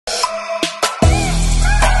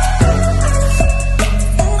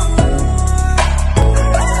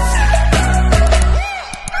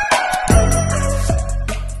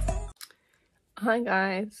Hi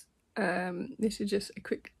guys, this is just a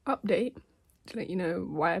quick update to let you know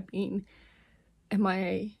why I've been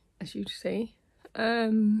MIA, as you say.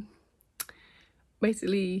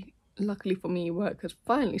 Basically, luckily for me, work has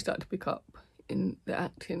finally started to pick up in the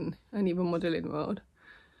acting and even modelling world.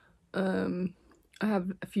 I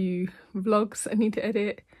have a few vlogs I need to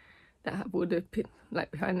edit that have all the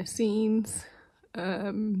behind the scenes.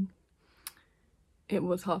 It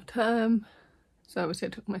was half term, so obviously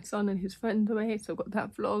I took my son and his friends away, so I've got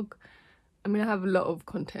that vlog. I mean, I have a lot of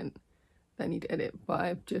content that I need to edit, but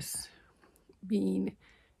I've just been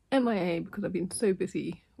MIA because I've been so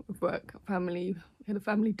busy with work, family. We had a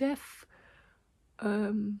family death.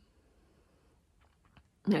 Yeah,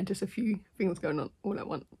 just a few things going on all at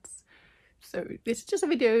once. So this is just a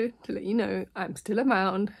video to let you know I'm still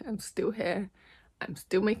around, I'm still here, I'm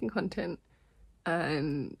still making content,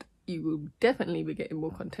 and you will definitely be getting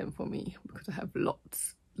more content from me because I have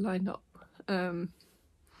lots lined up. So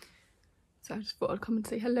I just thought I'd come and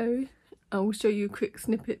say hello. I will show you quick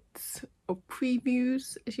snippets of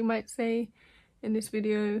previews, as you might say, in this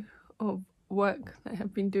video of work that I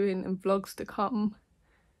have been doing and vlogs to come.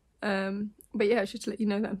 But yeah, just to let you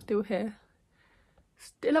know that I'm still here,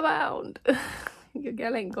 still around. Your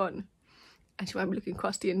girl ain't gone. Actually, I'm looking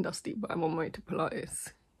crusty and dusty, but I'm on my way to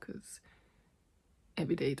Pilates because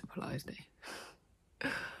every day is a Pilates day.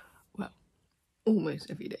 Well, almost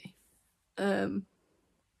every day.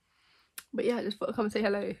 But yeah, I just thought I'd come and say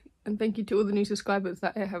hello, and thank you to all the new subscribers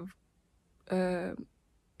that I have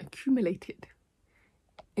accumulated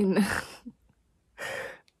in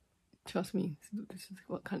trust me, this is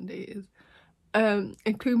what kind of day it is.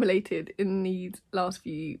 Accumulated in these last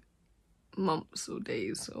few months or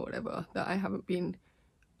days or whatever that I haven't been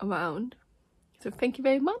around. So thank you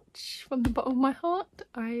very much from the bottom of my heart.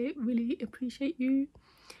 I really appreciate you.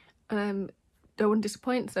 Don't want to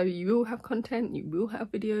disappoint, so you will have content, you will have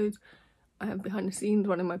videos. I have behind the scenes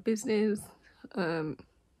running my business,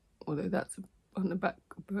 although that's on the back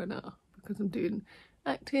burner because I'm doing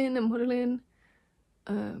acting and modelling,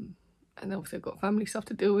 and obviously I've got family stuff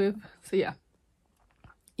to deal with. So yeah,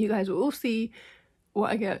 you guys will all see what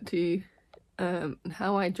I get up to, and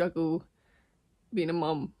how I juggle being a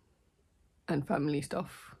mum and family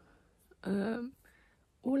stuff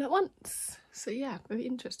all at once. So yeah, very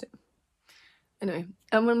interesting. Anyway,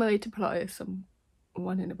 I'm on my way to Pilates. I'm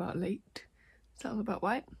running about late, so I'm about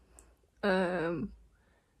white.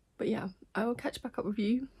 But yeah, I will catch back up with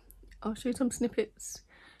you. I'll show you some snippets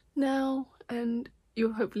now, and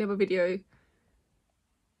you'll hopefully have a video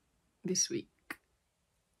this week.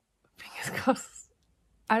 Fingers crossed.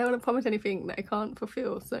 I don't want to promise anything that I can't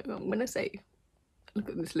fulfill, so I'm gonna say, look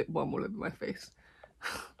at this lip balm all over my face.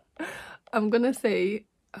 I'm gonna say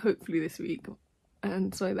hopefully this week,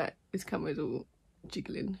 and sorry that this camera is all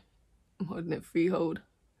jiggling. I'm holding it freehold.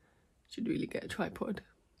 Should really get a tripod.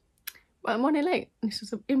 But I'm running late. This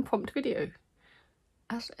is an impromptu video.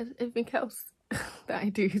 As everything else that I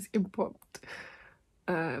do is impromptu.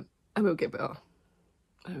 I will get better.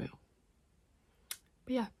 I will.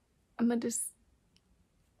 But yeah, I'm gonna just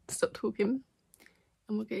stop talking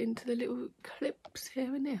and we'll get into the little clips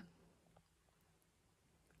here and there.